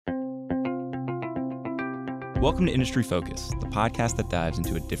Welcome to Industry Focus, the podcast that dives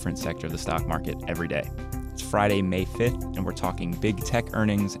into a different sector of the stock market every day. It's Friday, May 5th, and we're talking big tech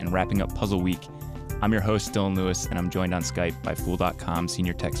earnings and wrapping up Puzzle Week. I'm your host, Dylan Lewis, and I'm joined on Skype by Fool.com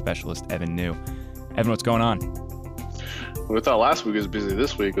senior tech specialist Evan New. Evan, what's going on? We thought last week was busy.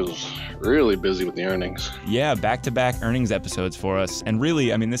 This week was really busy with the earnings. Yeah, back-to-back earnings episodes for us. And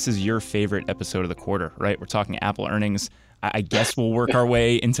really, I mean, this is your favorite episode of the quarter, right? We're talking Apple earnings. I guess we'll work our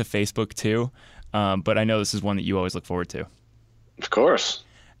way into Facebook too. But I know this is one that you always look forward to. Of course.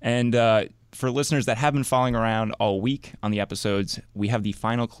 And for listeners that have been following around all week on the episodes, we have the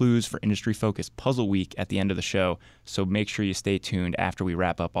final clues for Industry Focus Puzzle Week at the end of the show. So make sure you stay tuned after we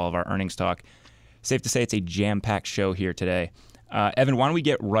wrap up all of our earnings talk. Safe to say it's a jam-packed show here today. Evan, why don't we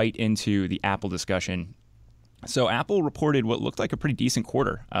get right into the Apple discussion? So Apple reported what looked like a pretty decent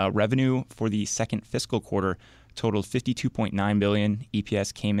quarter. Revenue for the second fiscal quarter totaled $52.9 billion.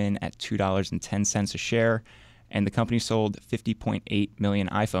 EPS came in at $2.10 a share, and the company sold 50.8 million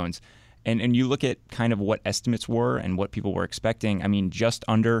iPhones. And you look at kind of what estimates were and what people were expecting. I mean, just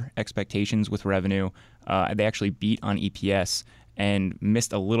under expectations with revenue. They actually beat on EPS and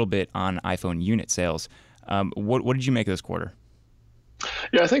missed a little bit on iPhone unit sales. What did you make of this quarter?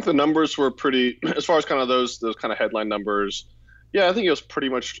 Yeah, I think the numbers were pretty, as far as kind of those kind of headline numbers. Yeah, I think it was pretty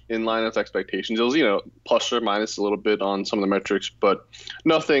much in line with expectations. It was, plus or minus a little bit on some of the metrics, but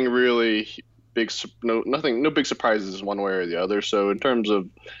nothing really big, no big surprises one way or the other. So in terms of,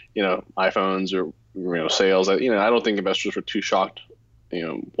 iPhones or, sales, I don't think investors were too shocked,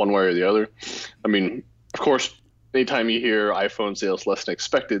 one way or the other. I mean, of course, anytime you hear iPhone sales less than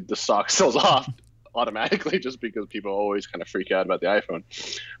expected, the stock sells off automatically just because people always kind of freak out about the iPhone.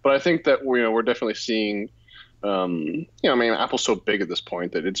 But I think that, we're definitely seeing, Apple's so big at this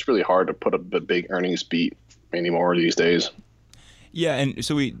point that it's really hard to put a big earnings beat anymore these days. Yeah, and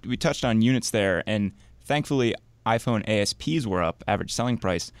so we touched on units there, and thankfully iPhone ASPs were up, average selling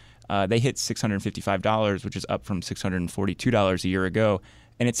price. They hit $655, which is up from $642 a year ago.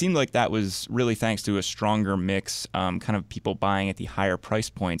 And it seemed like that was really thanks to a stronger mix, kind of people buying at the higher price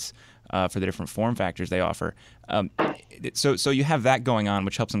points for the different form factors they offer. So you have that going on,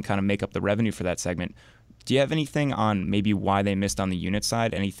 which helps them kind of make up the revenue for that segment. Do you have anything on maybe why they missed on the unit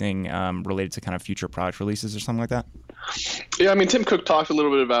side? Anything related to kind of future product releases or something like that? Yeah, I mean, Tim Cook talked a little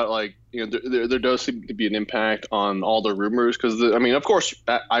bit about there does seem to be an impact on all the rumors because, of course,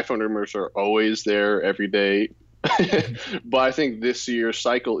 iPhone rumors are always there every day. But I think this year's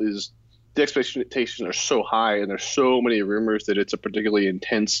cycle is the expectations are so high and there's so many rumors that it's a particularly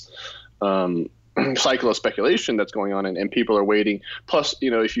intense cycle of speculation that's going on and people are waiting. Plus,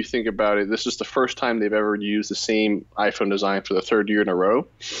 if you think about it, this is the first time they've ever used the same iPhone design for the third year in a row.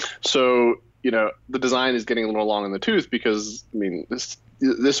 So, the design is getting a little long in the tooth because,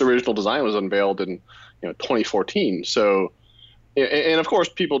 this original design was unveiled in, 2014. So, and of course,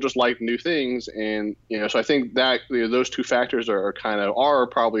 people just like new things. And, so I think that those two factors are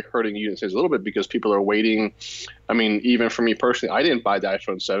probably hurting unit sales a little bit because people are waiting. I mean, even for me personally, I didn't buy the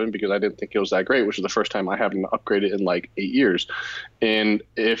iPhone 7 because I didn't think it was that great, which is the first time I haven't upgraded in like 8 years. And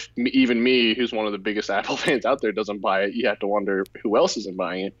if even me, who's one of the biggest Apple fans out there, doesn't buy it, you have to wonder who else isn't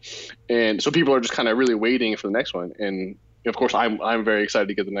buying it. And so people are just kind of really waiting for the next one. And of course, I'm very excited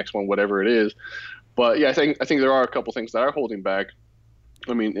to get the next one, whatever it is. But yeah, I think there are a couple things that are holding back.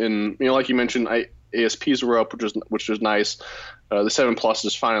 I mean, and like you mentioned, ASPs were up, which was nice. The 7 Plus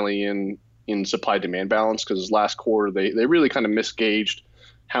is finally in supply demand balance because last quarter they really kind of misgauged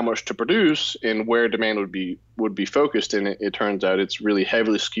how much to produce and where demand would be focused. And it turns out it's really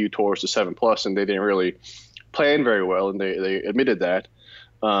heavily skewed towards the 7 Plus, and they didn't really plan very well, and they admitted that.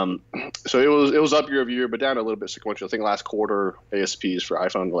 So it was up year over year, but down a little bit sequential. I think last quarter ASPs for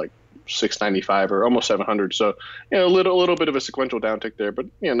iPhone like $695 or almost $700. So a little bit of a sequential downtick there, but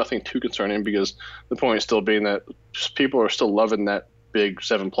nothing too concerning because the point still being that people are still loving that big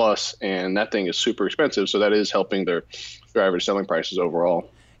 7 Plus, and that thing is super expensive. So that is helping their average selling prices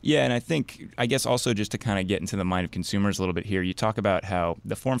overall. Yeah, and I guess also just to kind of get into the mind of consumers a little bit here, you talk about how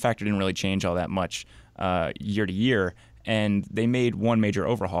the form factor didn't really change all that much year to year. And they made one major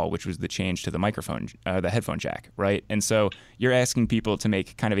overhaul, which was the change to the the headphone jack, right? And so you're asking people to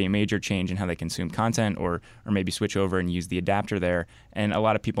make kind of a major change in how they consume content or maybe switch over and use the adapter there. And a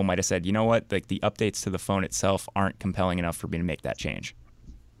lot of people might have said, you know what, like the updates to the phone itself aren't compelling enough for me to make that change.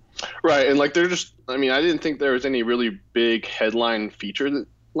 Right. And like I didn't think there was any really big headline feature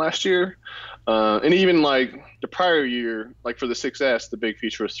last year. And even like the prior year, like for the 6S, the big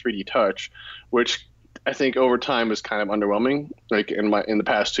feature was 3D Touch, which I think over time is kind of underwhelming. Like in the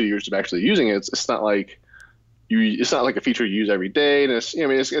past 2 years of actually using it, it's not like it's not like a feature you use every day, and it's, I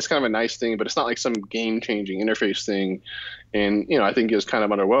mean, it's kind of a nice thing, but it's not like some game-changing interface thing. And I think it's kind of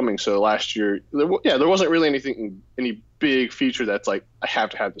underwhelming. So last year, there wasn't really any big feature that's like, I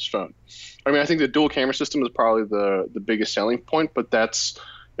have to have this phone. I mean, I think the dual camera system is probably the biggest selling point, but that's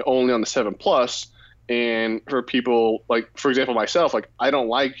only on the 7 Plus. And for people like, for example, myself, like, I don't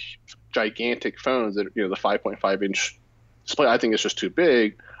like gigantic phones that, the 5.5-inch display. I think it's just too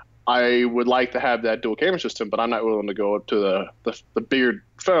big. I would like to have that dual camera system, but I'm not willing to go up to the bigger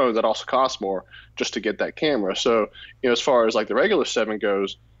phone that also costs more just to get that camera. So, as far as like the regular 7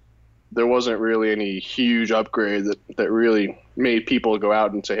 goes, there wasn't really any huge upgrade that really made people go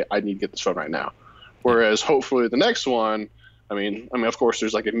out and say, I need to get this phone right now. Whereas hopefully the next one, I mean, of course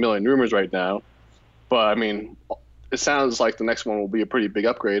there's like a million rumors right now, but I mean, it sounds like the next one will be a pretty big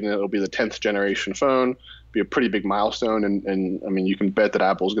upgrade, and it'll be the 10th generation phone, be a pretty big milestone. And I mean, you can bet that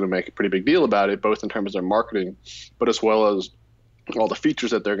Apple's going to make a pretty big deal about it, both in terms of their marketing, but as well as all the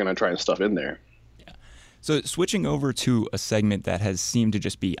features that they're going to try and stuff in there. Yeah. So switching over to a segment that has seemed to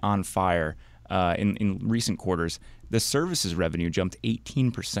just be on fire in recent quarters, the services revenue jumped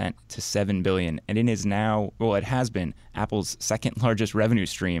 18% to $7 billion, and it is now, well, it has been Apple's second largest revenue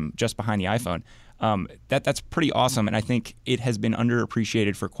stream, just behind the iPhone. That's pretty awesome, and I think it has been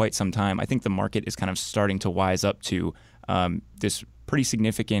underappreciated for quite some time. I think the market is kind of starting to wise up to this pretty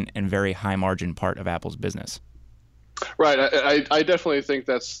significant and very high margin part of Apple's business. Right. I definitely think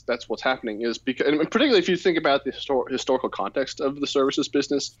that's what's happening, is because, and particularly if you think about the historical context of the services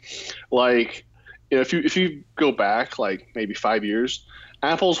business, like, if you go back like maybe 5 years,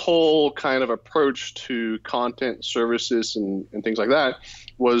 Apple's whole kind of approach to content services and things like that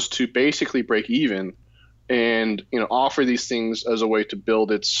was to basically break even and offer these things as a way to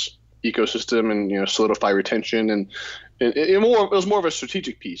build its ecosystem and solidify retention, and it was more of a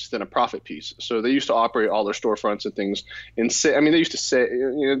strategic piece than a profit piece. So they used to operate all their storefronts and things and say, they used to say,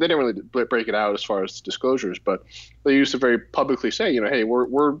 they didn't really break it out as far as disclosures, but they used to very publicly say, hey,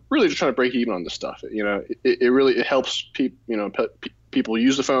 we're really just trying to break even on this stuff. It helps people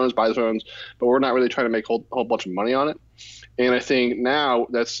use the phones, buy the phones, but we're not really trying to make a whole bunch of money on it. And I think now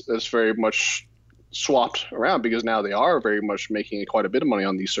that's very much swapped around, because now they are very much making quite a bit of money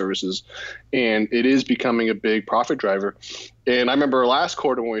on these services, and it is becoming a big profit driver. And I remember last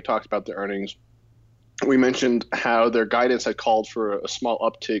quarter when we talked about the earnings, we mentioned how their guidance had called for a small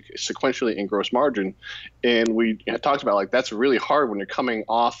uptick sequentially in gross margin, and we had talked about, like, that's really hard when you're coming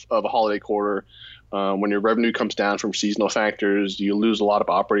off of a holiday quarter, when your revenue comes down from seasonal factors, you lose a lot of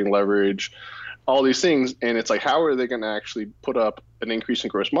operating leverage, all these things. And it's like, how are they going to actually put up an increase in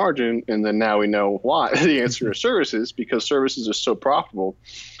gross margin? And then now we know why. The answer is services, because services are so profitable.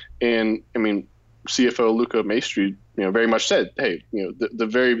 And I mean, CFO Luca Maestri, very much said, hey,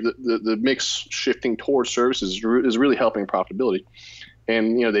 the mix shifting towards services is really helping profitability.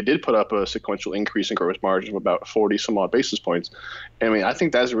 And they did put up a sequential increase in gross margin of about 40 some odd basis points. I mean, I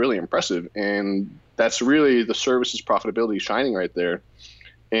think that's really impressive, and that's really the services profitability shining right there.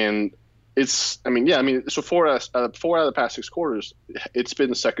 And so 4 out of the past 6 quarters, it's been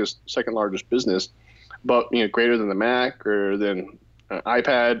the second largest business, but greater than the Mac or than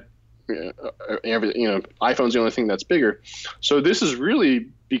iPad. iPhone's the only thing that's bigger. So this is really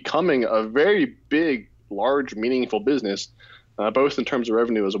becoming a very big, large, meaningful business, both in terms of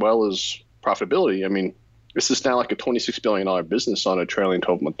revenue as well as profitability. I mean, this is now like a $26 billion business on a trailing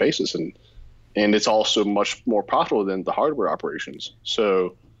 12-month basis, and it's also much more profitable than the hardware operations.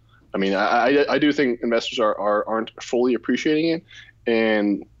 So, I mean, I do think investors aren't fully appreciating it,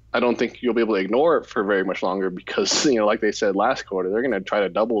 and I don't think you'll be able to ignore it for very much longer, because, like they said last quarter, they're going to try to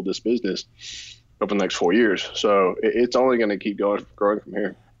double this business over the next 4 years. So it's only going to keep growing from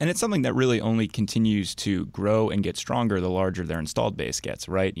here. And it's something that really only continues to grow and get stronger the larger their installed base gets,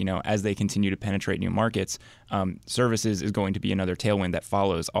 right? As they continue to penetrate new markets, services is going to be another tailwind that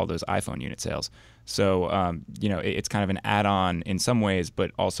follows all those iPhone unit sales. So, it's kind of an add-on in some ways,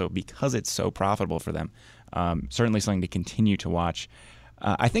 but also because it's so profitable for them, certainly something to continue to watch.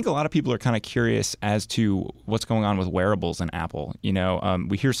 I think a lot of people are kind of curious as to what's going on with wearables in Apple.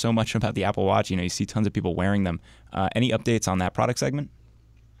 We hear so much about the Apple Watch. You see tons of people wearing them. Any updates on that product segment?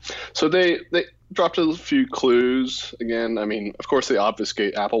 So they dropped a few clues. Again, I mean, of course, they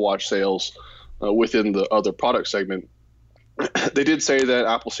obfuscate Apple Watch sales within the other product segment. They did say that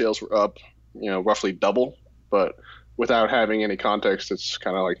Apple sales were up, roughly double, but without having any context, it's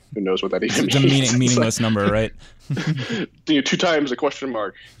kind of like, who knows what that even means. It's a meaningless number, right? 2 times a question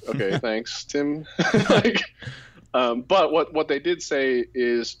mark. Okay, thanks, Tim. But what they did say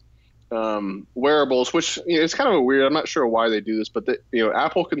is wearables, which it's kind of a weird. I'm not sure why they do this, but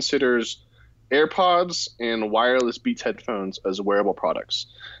Apple considers AirPods and wireless Beats headphones as wearable products.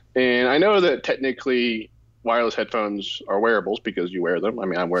 And I know that technically wireless headphones are wearables because you wear them. I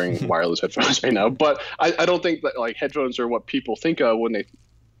mean, I'm wearing wireless headphones right now, but I don't think that like headphones are what people think of when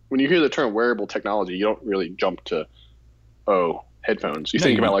you hear the term wearable technology. You don't really jump to, oh, headphones. You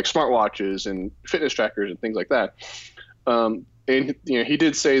think about like smartwatches and fitness trackers and things like that. And he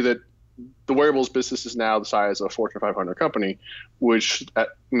did say that the wearables business is now the size of a Fortune 500 company, which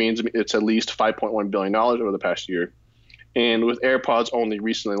means it's at least $5.1 billion over the past year. And with AirPods only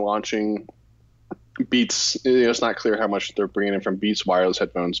recently launching, Beats, it's not clear how much they're bringing in from Beats wireless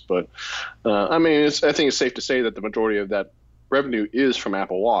headphones. But I think it's safe to say that the majority of that revenue is from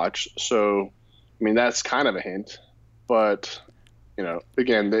Apple Watch. So, I mean, that's kind of a hint. But,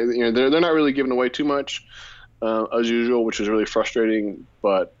 again, they're not really giving away too much as usual, which is really frustrating.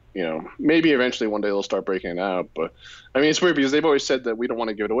 But maybe eventually one day they'll start breaking it out. But I mean, it's weird because they've always said that we don't want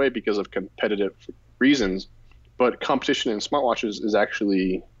to give it away because of competitive reasons. But competition in smartwatches is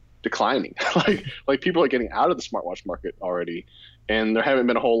actually declining. like people are getting out of the smartwatch market already, and there haven't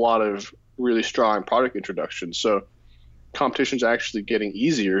been a whole lot of really strong product introductions. So competition's actually getting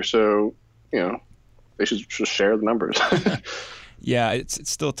easier. So they should just share the numbers. Yeah, it's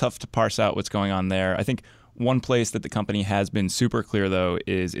still tough to parse out what's going on there. I think one place that the company has been super clear, though,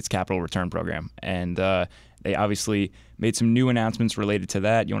 is its capital return program. And they obviously made some new announcements related to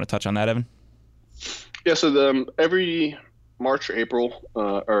that. You want to touch on that, Evan? Yeah, so every March or April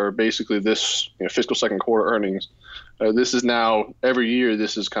are basically this fiscal second quarter earnings. This is now every year.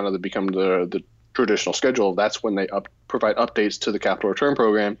 This is kind of become the traditional schedule. That's when they provide updates to the capital return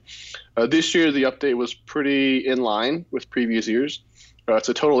program. This year, the update was pretty in line with previous years. It's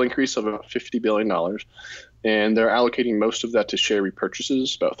a total increase of about $50 billion, and they're allocating most of that to share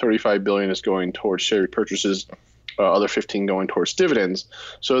repurchases. About $35 billion is going towards share repurchases, other 15 going towards dividends.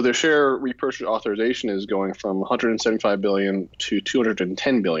 So their share repurchase authorization is going from $175 billion to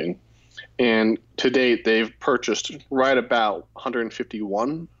 $210 billion. And to date, they've purchased right about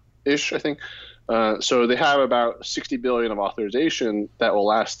 151-ish, I think. So they have about $60 billion of authorization that will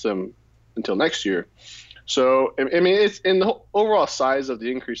last them until next year. So, I mean, it's in the overall size of the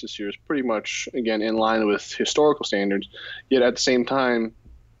increase this year is pretty much, again, in line with historical standards. Yet at the same time,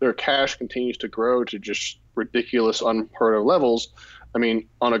 their cash continues to grow to just ridiculous, unheard of levels. I mean,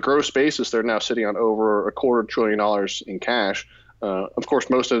 on a gross basis, they're now sitting on over $250 billion in cash. Of course,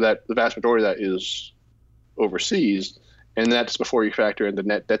 most of that, the vast majority of that is overseas. And that's before you factor in the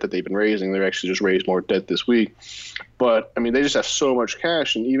net debt that they've been raising. They've actually just raised more debt this week. But, I mean, they just have so much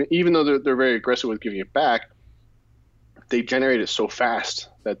cash. And even though they're very aggressive with giving it back, they generate it so fast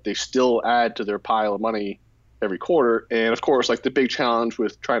that they still add to their pile of money every quarter. And, of course, like the big challenge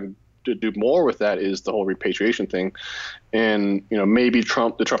with trying to do more with that is the whole repatriation thing. And, maybe the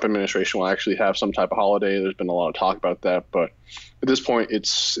Trump administration will actually have some type of holiday. There's been a lot of talk about that. But at this point,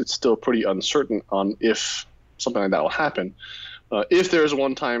 it's still pretty uncertain on if something like that will happen. If there's a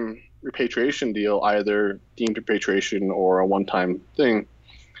one-time repatriation deal, either deemed repatriation or a one-time thing,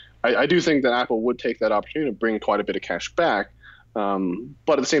 I do think that Apple would take that opportunity to bring quite a bit of cash back. But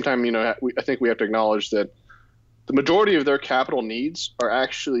at the same time, I think we have to acknowledge that the majority of their capital needs are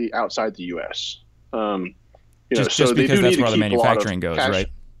actually outside the U.S. Just because that's where all the manufacturing goes, right?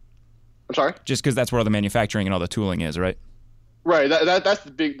 I'm sorry? Just because that's where all the manufacturing and all the tooling is, right? Right. That's the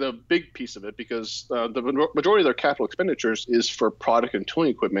big piece of it, because the majority of their capital expenditures is for product and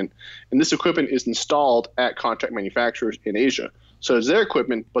tooling equipment, and this equipment is installed at contract manufacturers in Asia. So it's their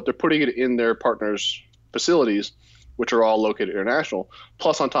equipment, but they're putting it in their partners' facilities, which are all located international.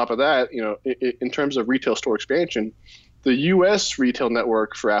 Plus, on top of that, in terms of retail store expansion, the U.S. retail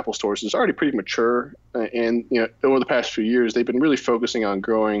network for Apple stores is already pretty mature, and over the past few years, they've been really focusing on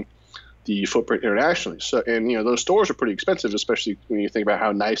growing the footprint internationally. So, and those stores are pretty expensive, especially when you think about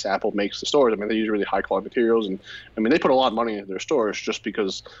how nice Apple makes the stores. I mean, they use really high quality materials, and I mean, they put a lot of money into their stores just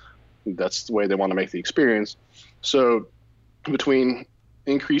because that's the way they want to make the experience. So, between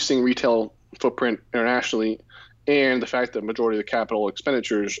increasing retail footprint internationally and the fact that the majority of the capital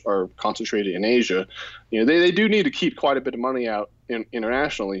expenditures are concentrated in Asia, they do need to keep quite a bit of money out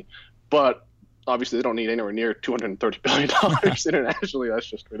internationally, but obviously, they don't need anywhere near $230 billion internationally. That's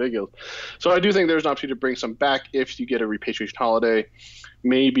just ridiculous. So I do think there's an opportunity to bring some back if you get a repatriation holiday.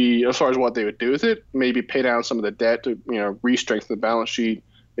 Maybe, as far as what they would do with it, maybe pay down some of the debt to re-strengthen the balance sheet.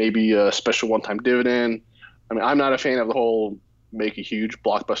 Maybe a special one-time dividend. I mean, I'm not a fan of the whole make a huge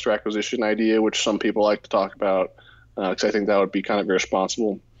blockbuster acquisition idea, which some people like to talk about, because I think that would be kind of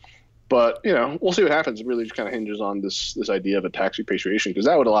irresponsible. But, we'll see what happens. It really just kind of hinges on this idea of a tax repatriation, because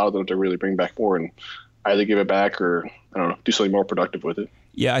that would allow them to really bring back more and either give it back or, I don't know, do something more productive with it.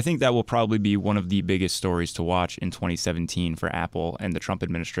 Yeah, I think that will probably be one of the biggest stories to watch in 2017 for Apple and the Trump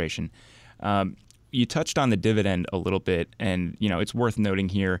administration. You touched on the dividend a little bit, and it's worth noting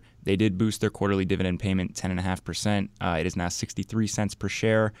here they did boost their quarterly dividend payment 10.5%. It is now 63 cents per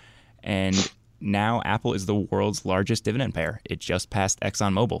share, and now Apple is the world's largest dividend payer. It just passed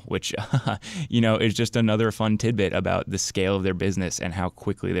ExxonMobil, which is just another fun tidbit about the scale of their business and how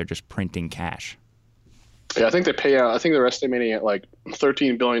quickly they're just printing cash. Yeah, I think they pay out. I think they're estimating at like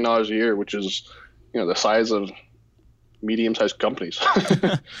 $13 billion a year, which is the size of medium-sized companies,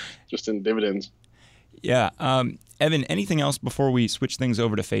 just in dividends. Yeah. Evan, anything else before we switch things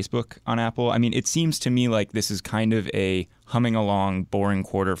over to Facebook on Apple? I mean, it seems to me like this is kind of a humming along, boring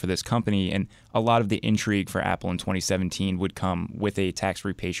quarter for this company, and a lot of the intrigue for Apple in 2017 would come with a tax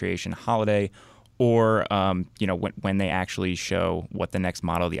repatriation holiday or, when they actually show what the next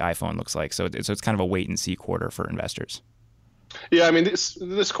model of the iPhone looks like. So it's kind of a wait-and-see quarter for investors. Yeah, I mean,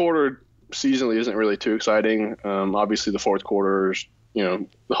 this quarter seasonally isn't really too exciting. Obviously, the fourth quarter is, the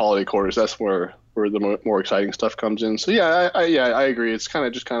holiday quarters, that's where the more exciting stuff comes in. So I agree. It's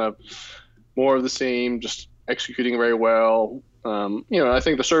kind of more of the same, just executing very well. I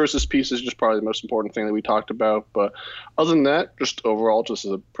think the services piece is just probably the most important thing that we talked about. But other than that, just overall, just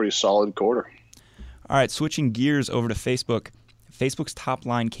a pretty solid quarter. All right, switching gears over to Facebook. Facebook's top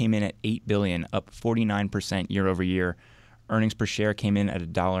line came in at $8 billion, up 49% year over year. Earnings per share came in at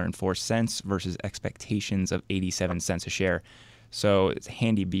 $1.04 versus expectations of 87 cents a share. So it's a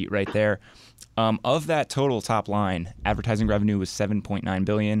handy beat right there. Of that total top line, advertising revenue was $7.9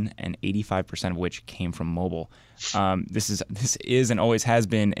 billion, and 85% of which came from mobile. This is and always has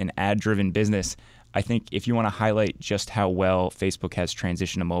been an ad-driven business. I think if you want to highlight just how well Facebook has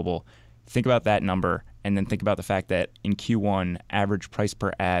transitioned to mobile, think about that number, and then think about the fact that in Q1, average price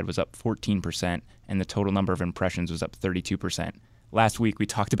per ad was up 14%, and the total number of impressions was up 32%. Last week, we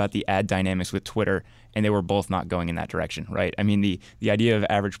talked about the ad dynamics with Twitter, and they were both not going in that direction, right? I mean, the idea of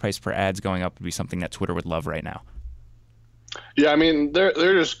average price per ads going up would be something that Twitter would love right now. Yeah, I mean, they're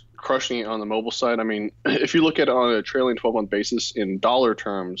just crushing it on the mobile side. I mean, if you look at it on a trailing 12-month basis in dollar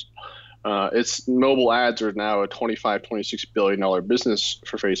terms, its mobile ads are now a $26 billion business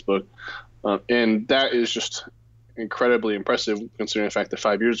for Facebook. And that is just incredibly impressive considering the fact that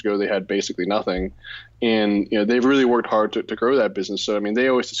 5 years ago they had basically nothing. And, they've really worked hard to grow that business. So, I mean, they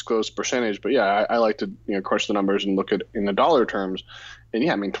always disclose percentage, but yeah, I like to, crush the numbers and look at in the dollar terms. And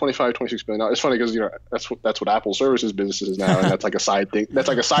yeah, I mean, $26 billion. It's funny because, that's what Apple services business is now. And that's like a side thing. That's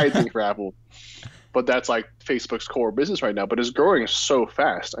like a side thing for Apple. But that's like Facebook's core business right now, but it's growing so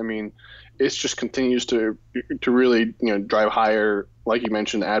fast. I mean, it just continues to really, drive higher. Like you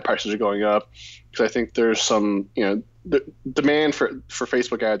mentioned, ad prices are going up because I think there's some, the demand for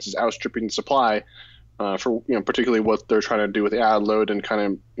Facebook ads is outstripping the supply for, particularly what they're trying to do with the ad load and kind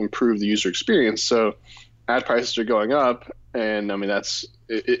of improve the user experience. So ad prices are going up, and I mean,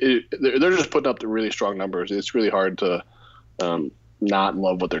 they're just putting up the really strong numbers. It's really hard to not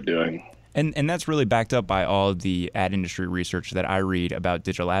love what they're doing. And that's really backed up by all of the ad industry research that I read about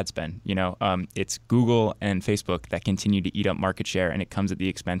digital ad spend. It's Google and Facebook that continue to eat up market share, and it comes at the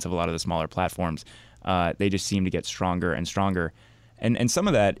expense of a lot of the smaller platforms. They just seem to get stronger and stronger. And some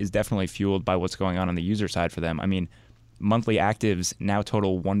of that is definitely fueled by what's going on the user side for them. I mean, monthly actives now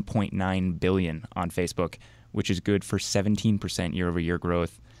total 1.9 billion on Facebook, which is good for 17% year-over-year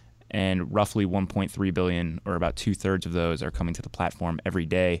growth. And roughly 1.3 billion, or about two-thirds of those, are coming to the platform every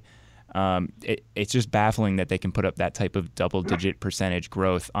day. It's just baffling that they can put up that type of double-digit percentage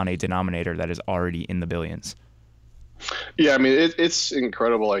growth on a denominator that is already in the billions. Yeah, I mean, it's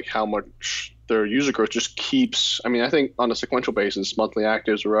incredible, like how much their user growth just keeps. I mean, I think on a sequential basis, monthly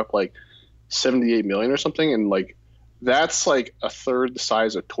actives were up like 78 million or something, and like that's like a third the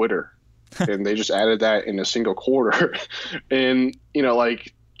size of Twitter, and they just added that in a single quarter, and I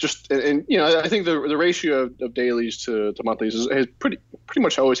think the ratio of dailies to monthlies has pretty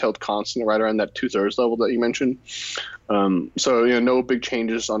much always held constant, right around that 2/3 level that you mentioned. So no big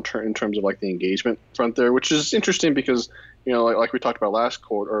changes in terms of like the engagement front there, which is interesting because like we talked about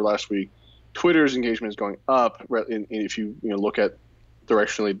last week, Twitter's engagement is going up. If you look at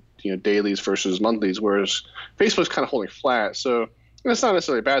directionally, dailies versus monthlies, whereas Facebook's kind of holding flat. So. That's not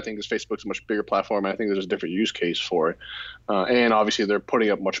necessarily a bad thing because Facebook's a much bigger platform, and I think there's a different use case for it. And obviously, they're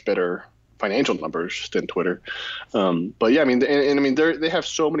putting up much better financial numbers than Twitter. But yeah, I mean, they have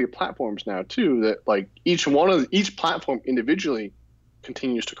so many platforms now too that like each platform individually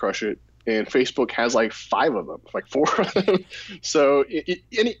continues to crush it, and Facebook has like 5 of them, like 4 of them. So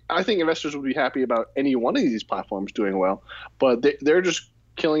I think investors would be happy about any one of these platforms doing well, but they're just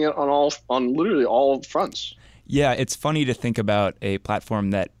killing it on literally all fronts. Yeah, it's funny to think about a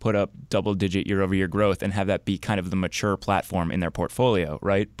platform that put up double-digit year-over-year growth and have that be kind of the mature platform in their portfolio,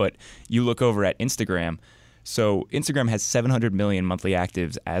 right? But you look over at Instagram. So Instagram has 700 million monthly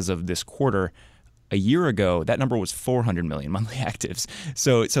actives as of this quarter. A year ago, that number was 400 million monthly actives.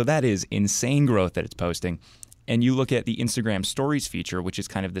 So that is insane growth that it's posting. And you look at the Instagram Stories feature, which is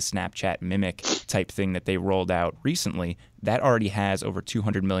kind of the Snapchat mimic type thing that they rolled out recently, that already has over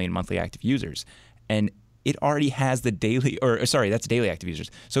 200 million monthly active users. And it already has the daily, that's daily active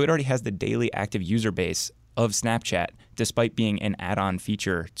users. So it already has the daily active user base of Snapchat, despite being an add-on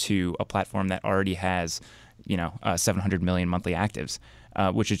feature to a platform that already has, 700 million monthly actives,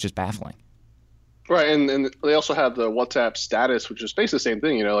 which is just baffling. Right, and they also have the WhatsApp status, which is basically the same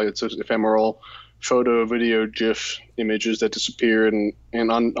thing. Like it's ephemeral photo, video, GIF images that disappear, and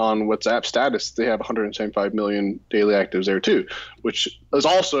on WhatsApp status, they have 175 million daily actives there too, which is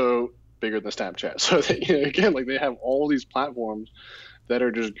also bigger than Snapchat. So again, like they have all these platforms that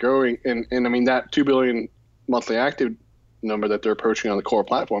are just growing, and I mean that 2 billion monthly active number that they're approaching on the core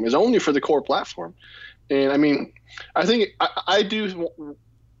platform is only for the core platform. And I mean, I think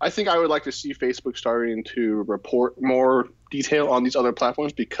I would like to see Facebook starting to report more detail on these other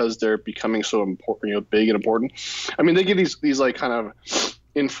platforms because they're becoming so important, big and important. I mean, they give these like kind of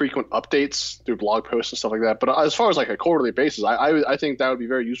infrequent updates through blog posts and stuff like that. But as far as like a quarterly basis, I think that would be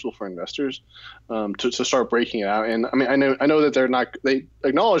very useful for investors to start breaking it out. And I mean, I know that they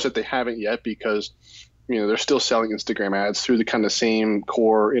acknowledge that they haven't yet because they're still selling Instagram ads through the kind of same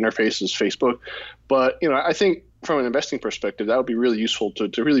core interface as Facebook. But I think from an investing perspective, that would be really useful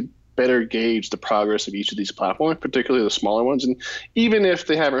to really better gauge the progress of each of these platforms, particularly the smaller ones. And even if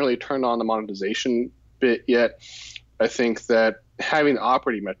they haven't really turned on the monetization bit yet, I think that having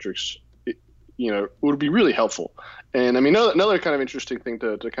operating metrics, would be really helpful. And I mean, another kind of interesting thing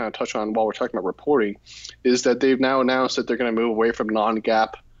to kind of touch on while we're talking about reporting is that they've now announced that they're going to move away from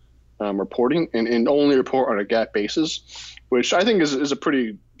non-GAAP reporting and only report on a GAAP basis, which I think is a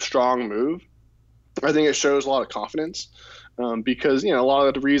pretty strong move. I think it shows a lot of confidence because, a lot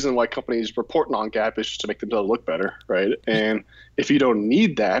of the reason why companies report non-GAAP is just to make themselves look better, right? And if you don't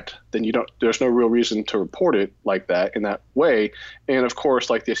need that, then there's no real reason to report it like that in that way. And of course,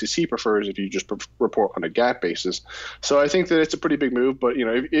 like the SEC prefers if you just report on a GAAP basis. So I think that it's a pretty big move. But,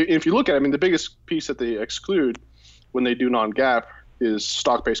 if you look at it, I mean, the biggest piece that they exclude when they do non-GAAP is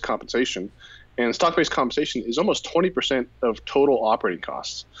stock-based compensation. And stock-based compensation is almost 20% of total operating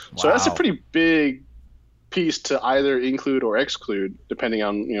costs. Wow. So that's a pretty big piece to either include or exclude, depending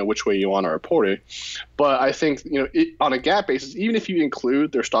on which way you want to report it. But I think on a GAAP basis, even if you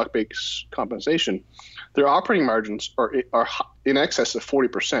include their stock-based compensation, their operating margins are in excess of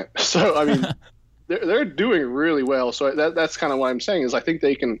 40%. So I mean, they're doing really well. So that's kind of what I'm saying is I think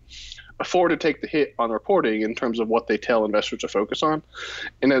they can afford to take the hit on reporting in terms of what they tell investors to focus on,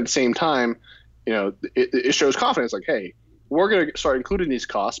 and at the same time, it shows confidence. Like, hey, we're going to start including these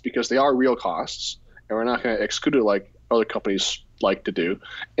costs because they are real costs, and we're not going to exclude it like other companies like to do,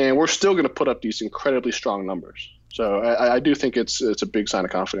 and we're still going to put up these incredibly strong numbers. So I do think it's a big sign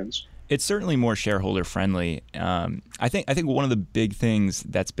of confidence. It's certainly more shareholder friendly. I think one of the big things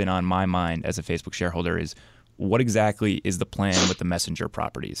that's been on my mind as a Facebook shareholder is what exactly is the plan with the Messenger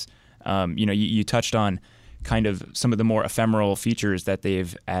properties. You touched on kind of some of the more ephemeral features that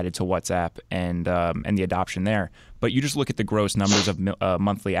they've added to WhatsApp and the adoption there. But you just look at the gross numbers of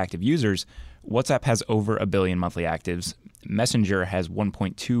monthly active users. WhatsApp has over 1 billion monthly actives. Messenger has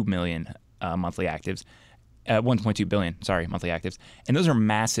 1.2 million monthly actives. 1.2 billion, monthly actives. And those are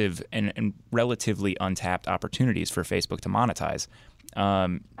massive and relatively untapped opportunities for Facebook to monetize.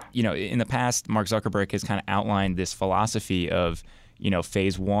 In the past, Mark Zuckerberg has kind of outlined this philosophy of,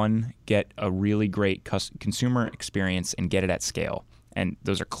 phase one, get a really great consumer experience and get it at scale. And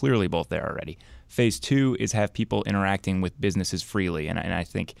those are clearly both there already. Phase two is have people interacting with businesses freely. And I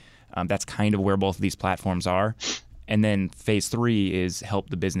think that's kind of where both of these platforms are. And then phase three is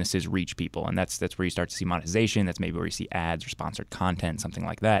help the businesses reach people. And that's where you start to see monetization. That's maybe where you see ads or sponsored content, something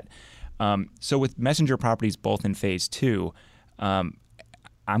like that. So with Messenger properties both in phase two,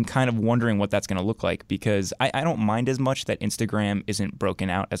 I'm kind of wondering what that's going to look like because I don't mind as much that Instagram isn't broken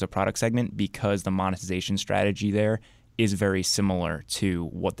out as a product segment because the monetization strategy there is very similar to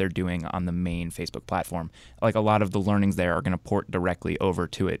what they're doing on the main Facebook platform. Like a lot of the learnings there are going to port directly over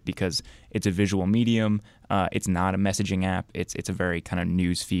to it because it's a visual medium. It's not a messaging app. It's a very kind of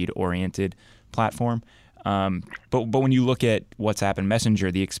newsfeed oriented platform. But when you look at WhatsApp and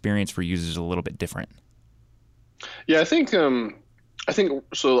Messenger, the experience for users is a little bit different. Yeah, I think the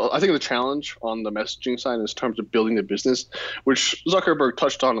challenge on the messaging side is in terms of building the business, which Zuckerberg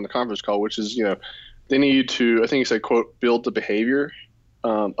touched on in the conference call, which is, they need to, I think he said, quote, build the behavior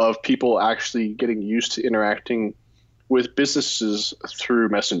of people actually getting used to interacting with businesses through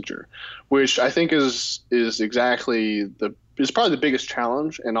Messenger, which I think is exactly is probably the biggest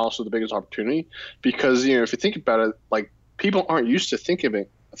challenge and also the biggest opportunity, because if you think about it, like people aren't used to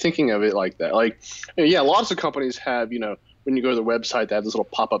thinking of it like that. Like, yeah, lots of companies have, when you go to the website, they have this little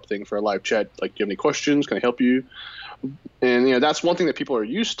pop-up thing for a live chat, like, do you have any questions? Can I help you? And that's one thing that people are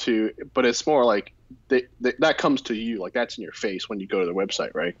used to, but it's more like that comes to you, like that's in your face when you go to the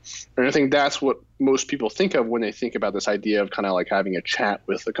website, right? And I think that's what most people think of when they think about this idea of kind of like having a chat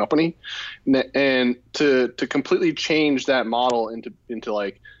with the company, and to completely change that model into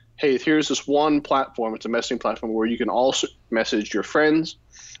like, hey, here's this one platform. It's a messaging platform where you can also message your friends,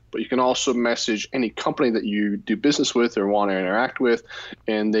 but you can also message any company that you do business with or want to interact with,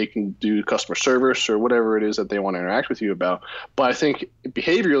 and they can do customer service or whatever it is that they want to interact with you about. But I think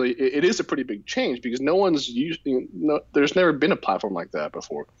behaviorally, it is a pretty big change, because there's never been a platform like that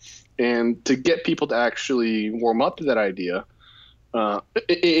before. And to get people to actually warm up to that idea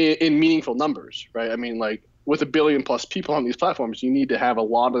in meaningful numbers, right? I mean, like with 1 billion plus people on these platforms, you need to have a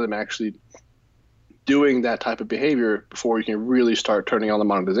lot of them actually doing that type of behavior before you can really start turning on the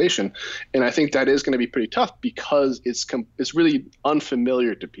monetization. And I think that is going to be pretty tough, because it's really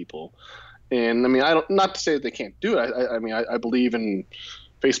unfamiliar to people. And I mean, not to say that they can't do it. I mean, I believe in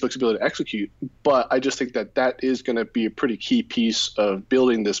Facebook's ability to execute, but I just think that is going to be a pretty key piece of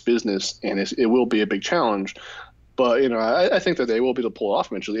building this business, and it will be a big challenge. But I think that they will be able to pull it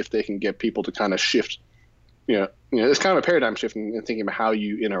off eventually if they can get people to kind of shift. It's kind of a paradigm shift in thinking about how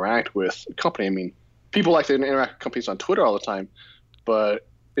you interact with a company. I mean, people like to interact with companies on Twitter all the time, but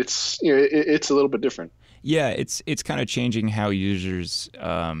it's it's a little bit different. Yeah, it's kind of changing how users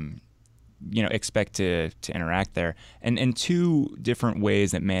expect to interact there, and two different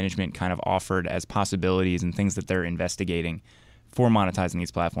ways that management kind of offered as possibilities and things that they're investigating for monetizing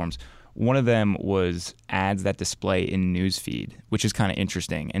these platforms. One of them was ads that display in newsfeed, which is kind of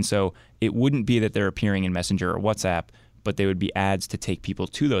interesting. And so it wouldn't be that they're appearing in Messenger or WhatsApp, but they would be ads to take people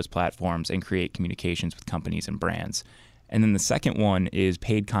to those platforms and create communications with companies and brands. And then the second one is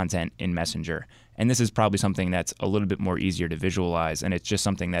paid content in Messenger. And this is probably something that's a little bit more easier to visualize, and it's just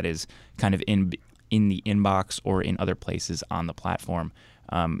something that is kind of in the inbox or in other places on the platform,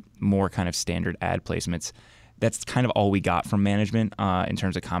 more kind of standard ad placements. That's kind of all we got from management in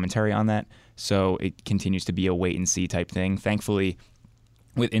terms of commentary on that. So it continues to be a wait and see type thing. Thankfully,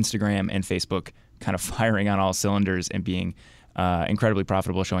 with Instagram and Facebook kind of firing on all cylinders and being incredibly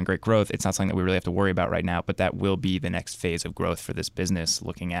profitable, showing great growth, it's not something that we really have to worry about right now, but that will be the next phase of growth for this business,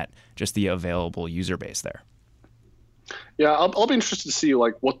 looking at just the available user base there. Yeah, I'll be interested to see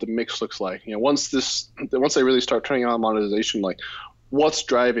like what the mix looks like. Once they really start turning on monetization, like what's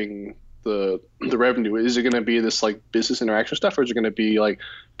driving the revenue? Is it going to be this like business interaction stuff, or is it going to be like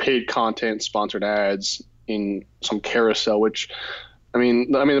paid content, sponsored ads in some carousel? Which, I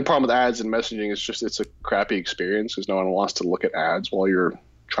mean, the problem with ads and messaging is just it's a crappy experience, because no one wants to look at ads while you're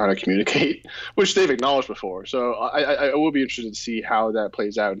trying to communicate, which they've acknowledged before. So I will be interested to see how that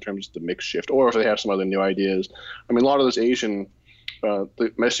plays out in terms of the mix shift, or if they have some other new ideas. I mean, a lot of those Asian the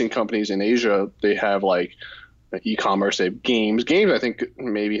messaging companies in Asia, they have like e-commerce, they have games. I think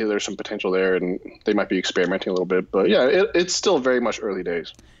maybe there's some potential there, and they might be experimenting a little bit. But yeah, it's still very much early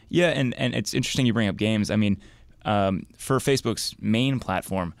days. Yeah, and it's interesting you bring up games. I mean, for Facebook's main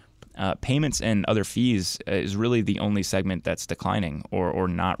platform, payments and other fees is really the only segment that's declining or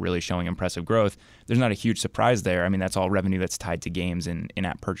not really showing impressive growth. There's not a huge surprise there. I mean, that's all revenue that's tied to games and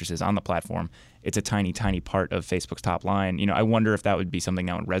in-app purchases on the platform. It's a tiny, tiny part of Facebook's top line. I wonder if that would be something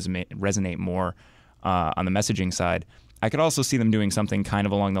that would resonate more on the messaging side. I could also see them doing something kind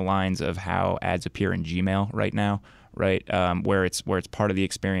of along the lines of how ads appear in Gmail right now, right? Where it's part of the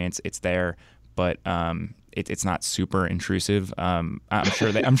experience, it's there, but it's not super intrusive. I'm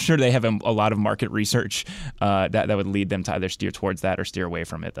sure they have a lot of market research that would lead them to either steer towards that or steer away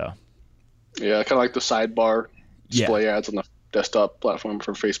from it, though. Yeah, kind of like the sidebar display ads on the desktop platform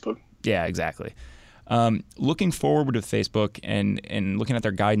for Facebook. Yeah, exactly. Looking forward with Facebook and looking at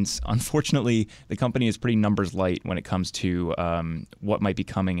their guidance, unfortunately, the company is pretty numbers light when it comes to what might be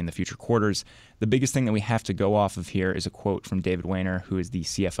coming in the future quarters. The biggest thing that we have to go off of here is a quote from David Wayner, who is the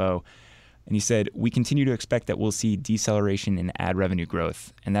CFO. And he said, "We continue to expect that we'll see deceleration in ad revenue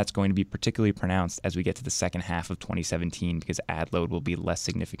growth, and that's going to be particularly pronounced as we get to the second half of 2017 because ad load will be a less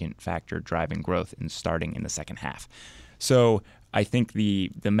significant factor driving growth and starting in the second half." So I think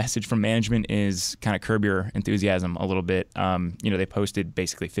the message from management is kind of curb your enthusiasm a little bit. They posted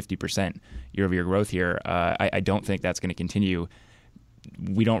basically 50% year-over-year growth here. I don't think that's going to continue.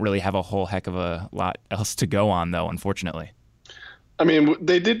 we don't really have a whole heck of a lot else to go on, though, unfortunately. I mean,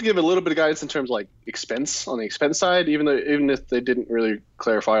 they did give a little bit of guidance in terms of like expense on the expense side, even if they didn't really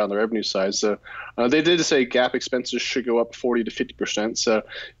clarify on the revenue side. So they did say GAAP expenses should go up 40 to 50%. So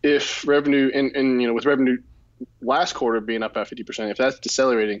if revenue and with revenue last quarter being up by 50%, if that's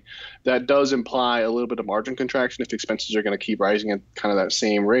decelerating, that does imply a little bit of margin contraction if expenses are going to keep rising at kind of that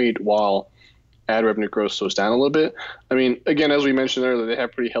same rate while ad revenue growth slows down a little bit. I mean, again, as we mentioned earlier, they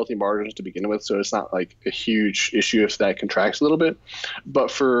have pretty healthy margins to begin with, so it's not like a huge issue if that contracts a little bit. But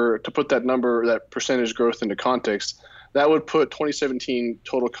to put that percentage growth into context, that would put 2017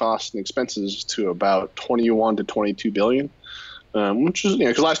 total costs and expenses to about 21 to 22 billion, which is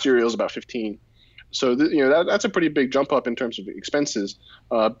because last year it was about 15. So that's a pretty big jump up in terms of expenses.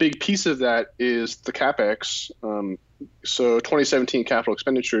 A big piece of that is the CapEx. So 2017 capital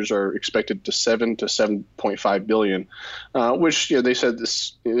expenditures are expected to 7 to 7.5 billion, which they said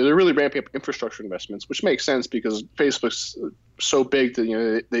they're really ramping up infrastructure investments, which makes sense because Facebook's so big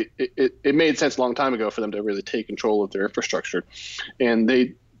that it made sense a long time ago for them to really take control of their infrastructure. And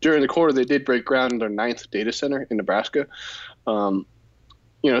during the quarter they did break ground in their 9th data center in Nebraska.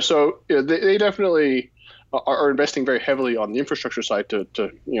 So they definitely are investing very heavily on the infrastructure side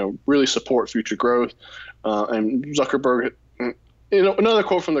to really support future growth. And Zuckerberg, another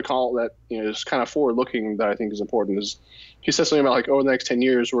quote from the call that is kind of forward-looking that I think is important is he says something about like, over the next 10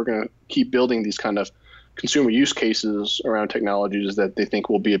 years, we're going to keep building these kind of consumer use cases around technologies that they think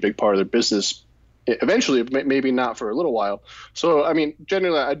will be a big part of their business eventually, maybe not for a little while. So, I mean,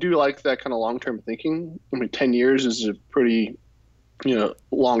 generally, I do like that kind of long-term thinking. I mean, 10 years is a pretty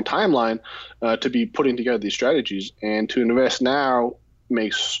long timeline to be putting together these strategies, and to invest now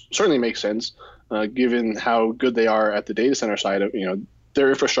certainly makes sense given how good they are at the data center side of their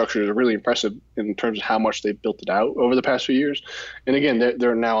infrastructure is really impressive in terms of how much they've built it out over the past few years. And again,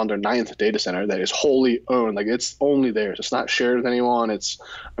 they're now on their 9th data center that is wholly owned. Like, it's only theirs. It's not shared with anyone.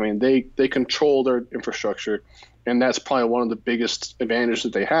 They control their infrastructure. And that's probably one of the biggest advantages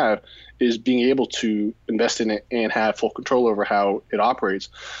that they have is being able to invest in it and have full control over how it operates.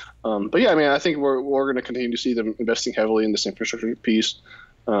 But yeah, I mean, I think we're going to continue to see them investing heavily in this infrastructure piece.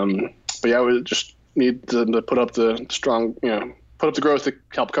 But yeah, we just need them to put up the growth to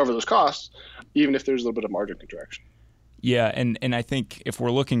help cover those costs, even if there's a little bit of margin contraction. Yeah, and I think if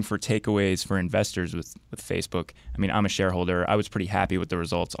we're looking for takeaways for investors with Facebook, I mean, I'm a shareholder. I was pretty happy with the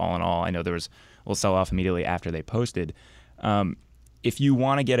results all in all. I know there was a little sell-off immediately after they posted. If you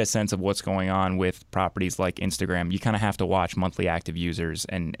want to get a sense of what's going on with properties like Instagram, you kind of have to watch monthly active users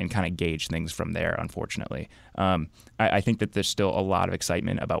and kind of gauge things from there, unfortunately. I think that there's still a lot of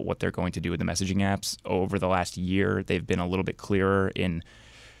excitement about what they're going to do with the messaging apps. Over the last year, they've been a little bit clearer in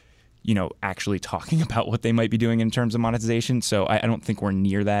actually talking about what they might be doing in terms of monetization. So I don't think we're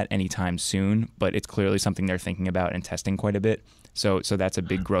near that anytime soon, but it's clearly something they're thinking about and testing quite a bit. So that's a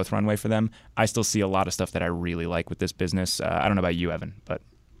big growth runway for them. I still see a lot of stuff that I really like with this business. I don't know about you, Evan, but.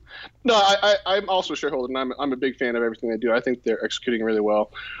 No, I'm also a shareholder, and I'm a big fan of everything they do. I think they're executing really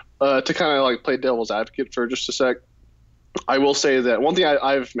well. To kind of like play devil's advocate for just a sec, I will say that one thing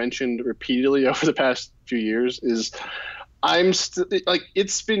I've mentioned repeatedly over the past few years is I'm still like,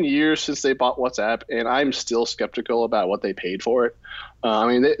 it's been years since they bought WhatsApp, and I'm still skeptical about what they paid for it. I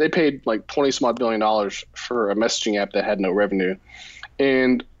mean, they paid like $20-some-odd billion for a messaging app that had no revenue.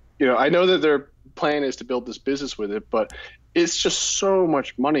 And, I know that their plan is to build this business with it, but it's just so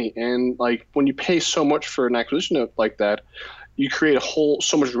much money. And like, when you pay so much for an acquisition like that, you create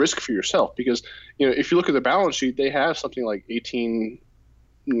so much risk for yourself, because, if you look at the balance sheet, they have something like 18,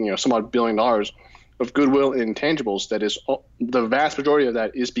 some odd $billion of goodwill and intangibles. That is, the vast majority of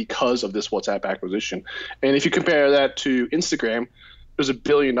that is because of this WhatsApp acquisition. And if you compare that to Instagram, it was $1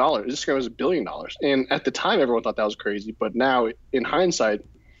 billion. Instagram was $1 billion. And at the time, everyone thought that was crazy. But now, in hindsight,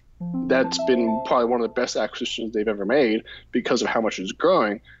 that's been probably one of the best acquisitions they've ever made because of how much it's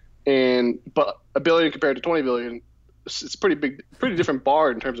growing. But $1 billion compared to $20 billion, it's pretty different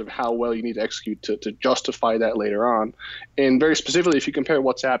bar in terms of how well you need to execute to justify that later on. And very specifically, if you compare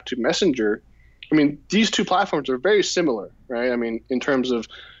WhatsApp to Messenger, I mean, these two platforms are very similar, right? I mean, in terms of,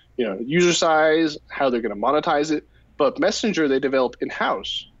 user size, how they're going to monetize it. But Messenger, they develop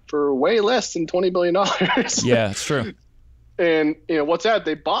in-house for way less than $20 billion. Yeah, it's true. And, WhatsApp,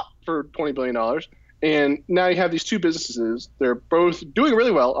 they bought for $20 billion. And now you have these two businesses. They're both doing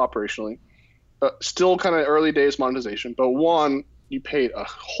really well operationally, still kind of early days monetization. But one, you paid a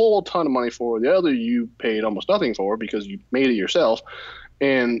whole ton of money for. The other, you paid almost nothing for because you made it yourself.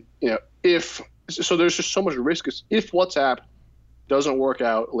 And, so there's just so much risk. If WhatsApp doesn't work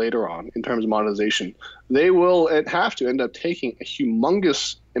out later on in terms of monetization, they will have to end up taking a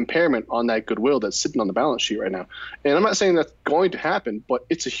humongous impairment on that goodwill that's sitting on the balance sheet right now. And I'm not saying that's going to happen, but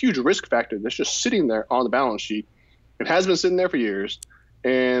it's a huge risk factor that's just sitting there on the balance sheet. It has been sitting there for years.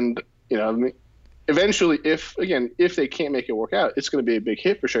 And, eventually, if they can't make it work out, it's going to be a big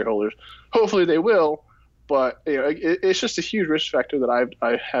hit for shareholders. Hopefully they will. But it's just a huge risk factor that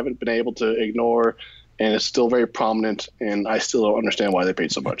I haven't been able to ignore, and it's still very prominent, and I still don't understand why they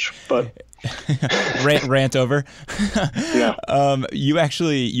paid so much. But rant over. Yeah. You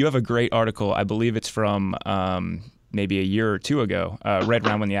have a great article. I believe it's from maybe a year or two ago, right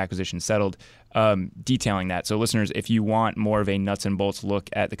around when the acquisition settled, detailing that. So listeners, if you want more of a nuts and bolts look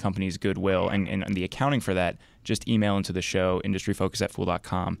at the company's goodwill and the accounting for that, just email into the show,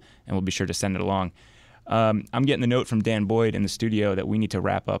 industryfocus@fool.com, and we'll be sure to send it along. I'm getting the note from Dan Boyd in the studio that we need to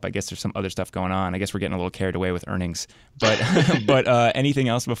wrap up. I guess there's some other stuff going on. I guess we're getting a little carried away with earnings. But anything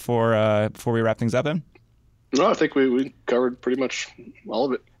else before we wrap things up, then? No, I think we covered pretty much all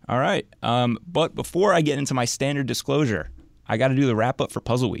of it. All right. But before I get into my standard disclosure, I got to do the wrap up for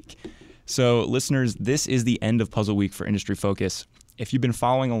Puzzle Week. So listeners, this is the end of Puzzle Week for Industry Focus. If you've been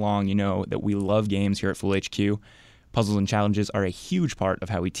following along, you know that we love games here at Fool HQ. Puzzles and challenges are a huge part of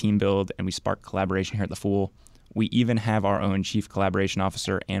how we team build and we spark collaboration here at the Fool. We even have our own Chief Collaboration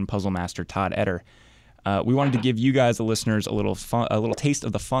Officer and Puzzle Master, Todd Etter. We wanted to give you guys, the listeners, a little taste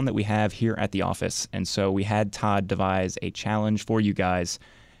of the fun that we have here at the office. And so we had Todd devise a challenge for you guys,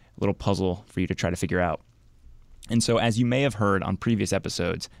 a little puzzle for you to try to figure out. And so as you may have heard on previous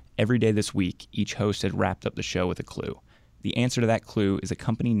episodes, every day this week, each host had wrapped up the show with a clue. The answer to that clue is a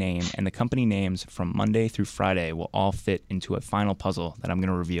company name, and the company names from Monday through Friday will all fit into a final puzzle that I'm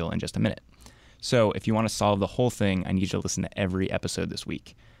going to reveal in just a minute. So if you want to solve the whole thing, I need you to listen to every episode this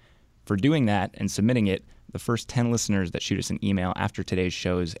week. For doing that and submitting it, the first 10 listeners that shoot us an email after today's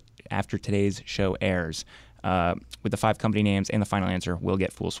show airs, with the 5 company names and the final answer, will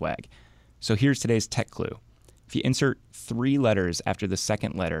get Fool swag. So here's today's tech clue. If you insert 3 letters after the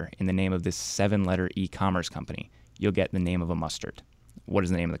second letter in the name of this 7-letter e-commerce company, you'll get the name of a mustard. What is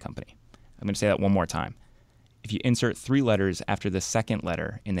the name of the company? I'm going to say that one more time. If you insert 3 letters after the second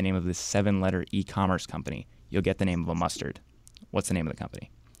letter in the name of this 7-letter e-commerce company, you'll get the name of a mustard. What's the name of the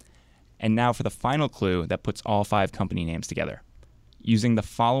company? And now for the final clue that puts all 5 company names together. Using the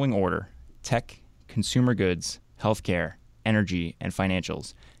following order, tech, consumer goods, healthcare, energy, and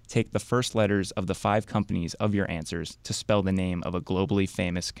financials, take the first letters of the 5 companies of your answers to spell the name of a globally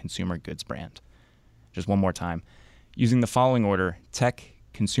famous consumer goods brand. Just one more time. Using the following order, tech,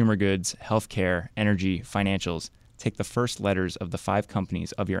 consumer goods, healthcare, energy, financials, take the first letters of the 5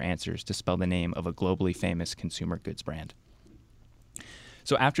 companies of your answers to spell the name of a globally famous consumer goods brand.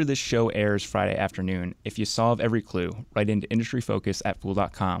 So after this show airs Friday afternoon, if you solve every clue, write into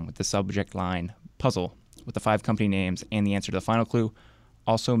industryfocus@fool.com with the subject line puzzle with the 5 company names and the answer to the final clue.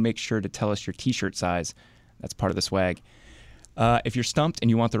 Also, make sure to tell us your t-shirt size. That's part of the swag. If you're stumped and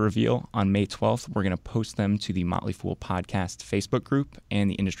you want the reveal, on May 12th, we're going to post them to the Motley Fool Podcast Facebook group and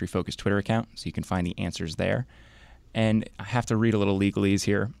the Industry Focus Twitter account, so you can find the answers there. And I have to read a little legalese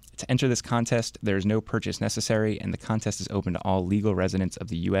here. To enter this contest, there is no purchase necessary, and the contest is open to all legal residents of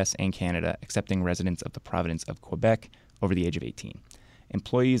the U.S. and Canada, excepting residents of the province of Quebec over the age of 18.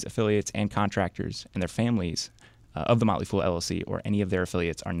 Employees, affiliates, and contractors and their families of the Motley Fool LLC or any of their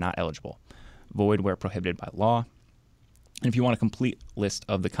affiliates are not eligible. Void where prohibited by law. And if you want a complete list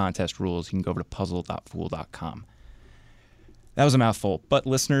of the contest rules, you can go over to puzzle.fool.com. That was a mouthful, but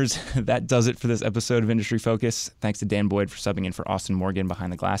listeners, that does it for this episode of Industry Focus. Thanks to Dan Boyd for subbing in for Austin Morgan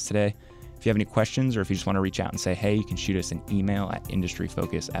behind the glass today. If you have any questions or if you just want to reach out and say, hey, you can shoot us an email at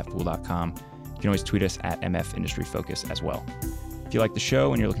industryfocus@fool.com. You can always tweet us at MFIndustryFocus as well. If you like the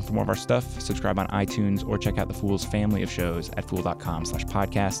show and you're looking for more of our stuff, subscribe on iTunes or check out the Fool's family of shows at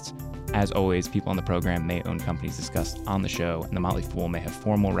fool.com/podcasts. As always, people on the program may own companies discussed on the show, and the Motley Fool may have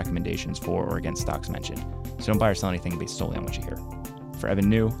formal recommendations for or against stocks mentioned. So don't buy or sell anything based solely on what you hear. For Evan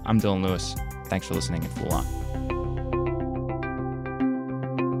New, I'm Dylan Lewis. Thanks for listening, and Fool on.